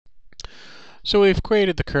So we've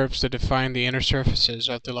created the curves that define the inner surfaces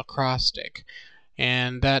of the lacrosse stick,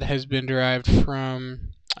 and that has been derived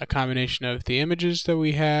from a combination of the images that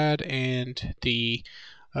we had and the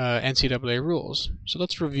NCAA rules. So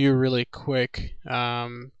let's review really quick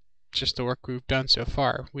just the work we've done so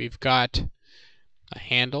far. We've got a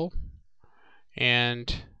handle,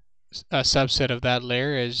 and a subset of that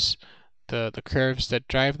layer is the curves that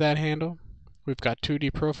drive that handle. We've got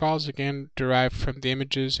 2D profiles, again derived from the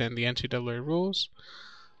images and the NCAA rules.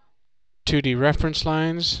 2D reference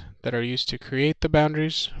lines that are used to create the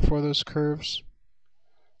boundaries for those curves.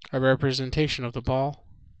 A representation of the ball.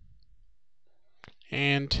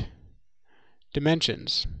 And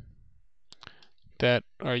dimensions that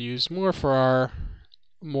are used more for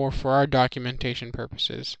our documentation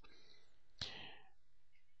purposes.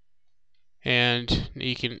 And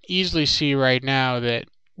you can easily see right now that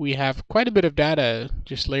we have quite a bit of data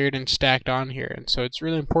just layered and stacked on here, and so it's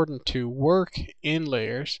really important to work in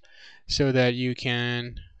layers so that you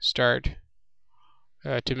can start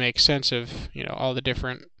to make sense of all the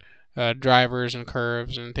different drivers and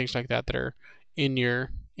curves and things like that that are in your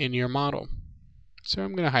model. So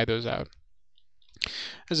I'm going to hide those out.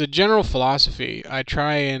 As a general philosophy, I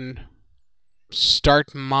try and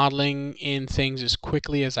start modeling in things as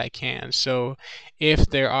quickly as I can. So if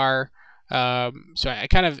there are so I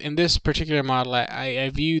kind of, in this particular model, I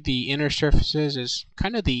view the inner surfaces as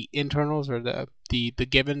kind of the internals, or the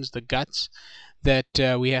givens, the guts that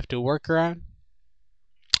we have to work around.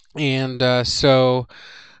 And so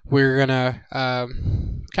we're gonna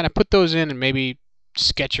kind of put those in and maybe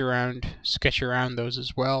sketch around those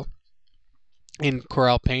as well in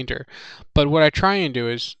Corel Painter. But what I try and do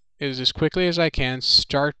is as quickly as I can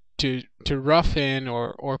start to rough in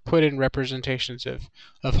or put in representations of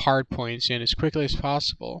hard points in as quickly as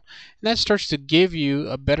possible. And that starts to give you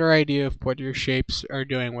a better idea of what your shapes are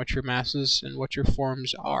doing, what your masses and what your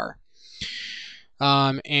forms are.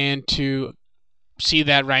 And to see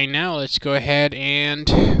that right now, let's go ahead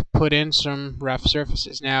and put in some rough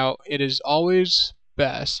surfaces. Now, it is always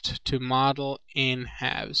best to model in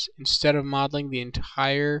halves. Instead of modeling the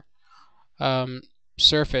entire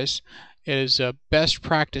surface, it is a best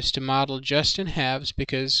practice to model just in halves,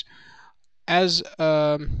 because as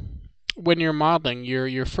when you're modeling,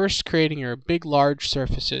 you're first creating your big large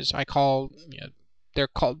surfaces. They're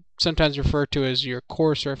sometimes referred to as your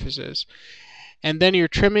core surfaces, and then you're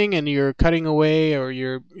trimming and you're cutting away, or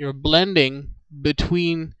you're blending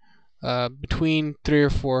between 3 or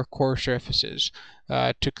 4 core surfaces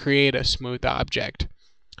to create a smooth object.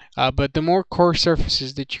 But the more core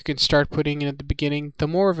surfaces that you can start putting in at the beginning, the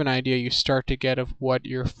more of an idea you start to get of what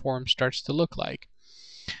your form starts to look like.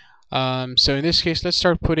 So in this case, let's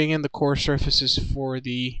start putting in the core surfaces for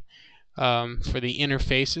the inner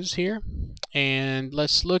faces here, and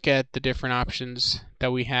let's look at the different options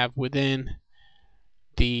that we have within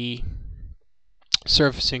the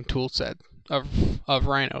surfacing toolset of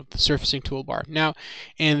Rhino, the surfacing toolbar. Now,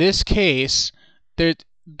 in this case,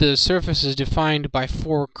 the surface is defined by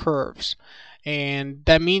 4 curves, and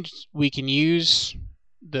that means we can use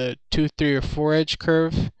the 2, 3, or 4 edge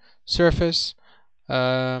curve surface.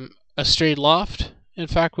 A straight loft, in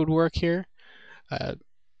fact, would work here.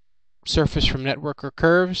 Surface from network or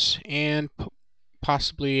curves, and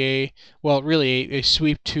possibly a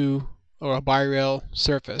sweep to or a bi-rail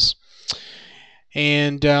surface.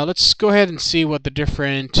 And let's go ahead and see what the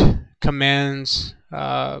different commands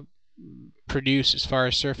produce as far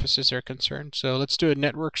as surfaces are concerned. So let's do a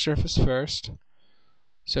network surface first.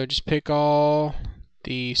 So just pick all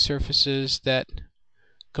the surfaces that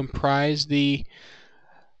comprise the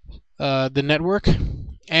network,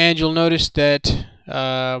 and you'll notice that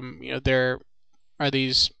there are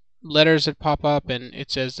these letters that pop up, and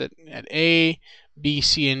it says that at A, B,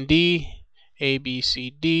 C, and D, A, B, C,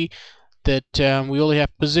 D, that we only have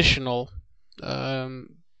positional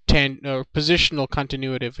positional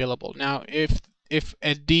continuity available. Now, if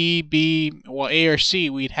at D, B, A, or C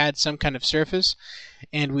we'd had some kind of surface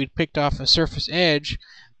and we'd picked off a surface edge,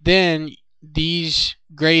 then these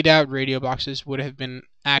grayed out radio boxes would have been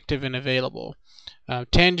active and available.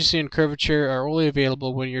 Tangency and curvature are only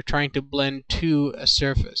available when you're trying to blend to a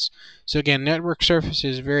surface. So again, network surface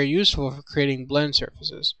is very useful for creating blend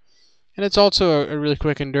surfaces. And it's also a really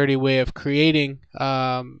quick and dirty way of creating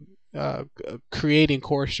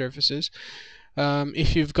core surfaces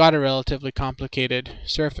if you've got a relatively complicated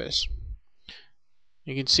surface.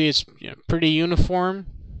 You can see it's pretty uniform,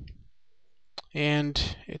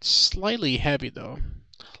 and it's slightly heavy though.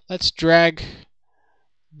 Let's drag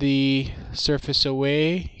the surface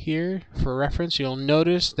away here for reference. You'll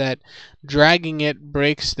notice that dragging it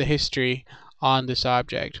breaks the history on this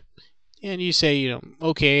object. and you say,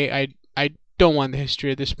 okay, I don't want the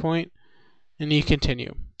history at this point, and you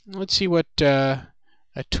continue. Let's see what a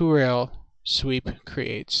two-rail sweep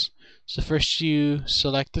creates. So first you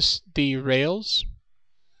select the rails,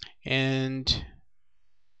 and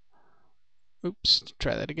oops,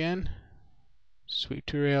 try that again. Sweep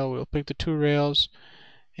two rail. We'll pick the two rails,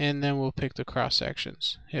 and then we'll pick the cross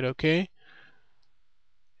sections. Hit OK,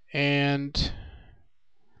 and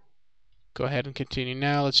go ahead and continue.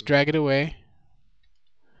 Now let's drag it away.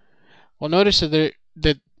 Well, notice that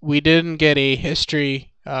we didn't get a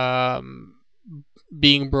history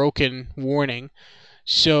being broken warning.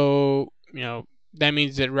 So that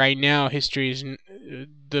means that right now history is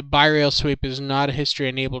the bi-rail sweep is not a history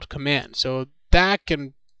enabled command. So that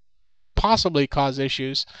can possibly cause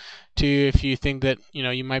issues to if you think that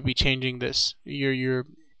you might be changing this, your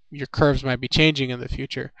curves might be changing in the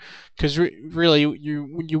future, because really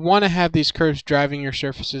you want to have these curves driving your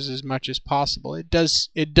surfaces as much as possible. It does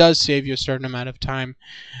save you a certain amount of time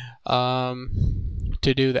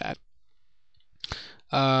to do that.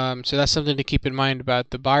 So that's something to keep in mind about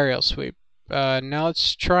the bi-rail sweep. Now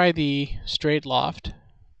let's try the straight loft.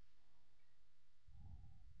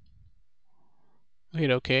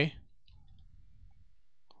 Hit OK.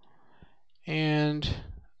 And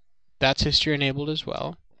that's history enabled as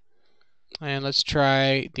well. And let's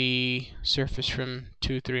try the surface from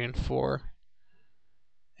 2, 3, and 4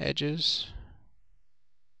 edges.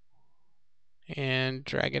 And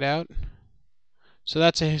drag it out. So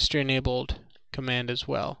that's a history enabled command as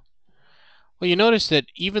well. Well, you notice that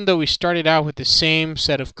even though we started out with the same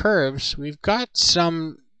set of curves, we've got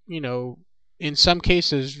some, in some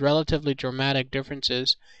cases, relatively dramatic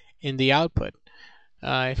differences in the output.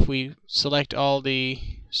 If we select all the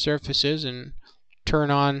surfaces and turn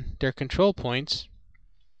on their control points,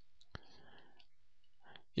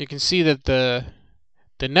 you can see that the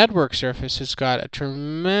network surface has got a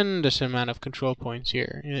tremendous amount of control points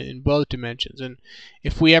here in both dimensions. And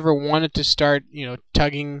if we ever wanted to start,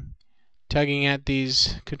 tugging at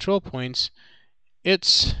these control points,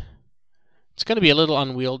 it's going to be a little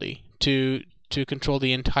unwieldy to control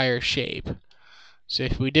the entire shape. So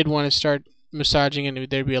if we did want to start massaging it,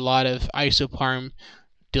 there'd be a lot of isoparm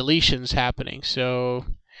deletions happening. So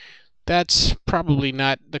that's probably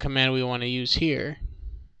not the command we want to use here.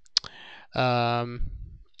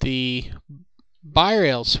 The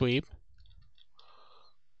bi-rail sweep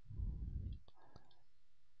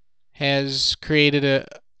has created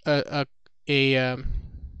a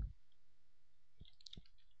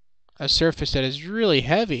surface that is really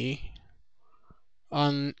heavy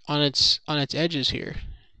on its edges here.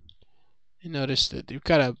 You notice that you've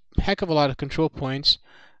got a heck of a lot of control points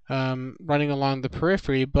running along the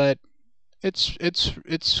periphery, but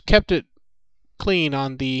it's kept it clean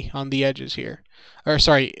on the edges here, or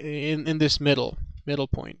sorry, in this middle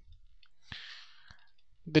point.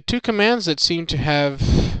 The two commands that seem to have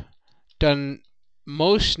done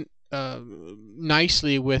most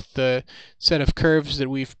nicely with the set of curves that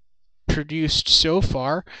we've produced so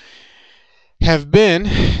far have been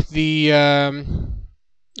the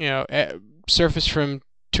surface from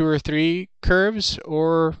 2 or 3 curves,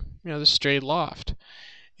 or the straight loft.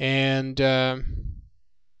 And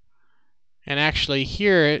actually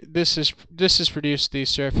here, this has produced the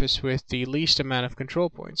surface with the least amount of control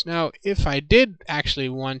points. Now, if I did actually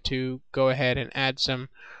want to go ahead and add some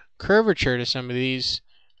curvature to some of these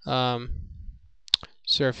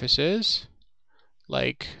surfaces,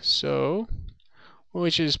 like so,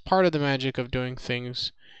 which is part of the magic of doing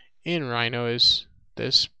things in Rhino, is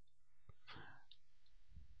this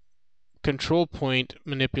control point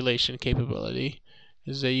manipulation capability,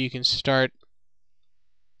 is that you can start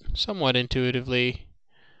somewhat intuitively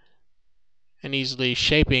and easily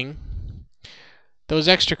shaping. Those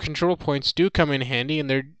extra control points do come in handy, and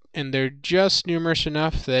they're just numerous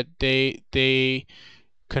enough that they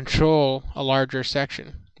control a larger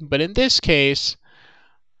section. But in this case,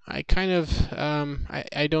 I kind of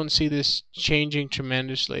I don't see this changing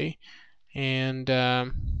tremendously, and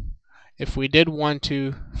if we did want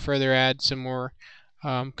to further add some more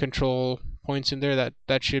control points in there,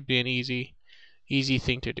 that should be an easy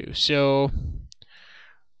thing to do. So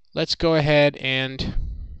let's go ahead and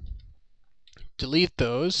delete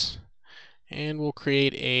those, and we'll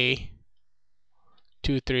create a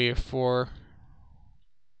 2, 3, or 4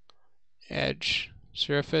 edge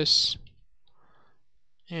surface,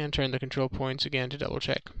 and turn the control points again to double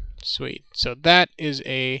check. Sweet. So that is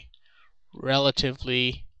a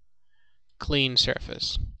relatively clean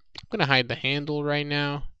surface. I'm going to hide the handle right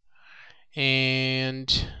now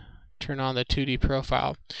and turn on the 2D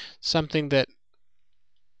profile. Something that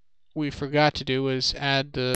we forgot to do was add the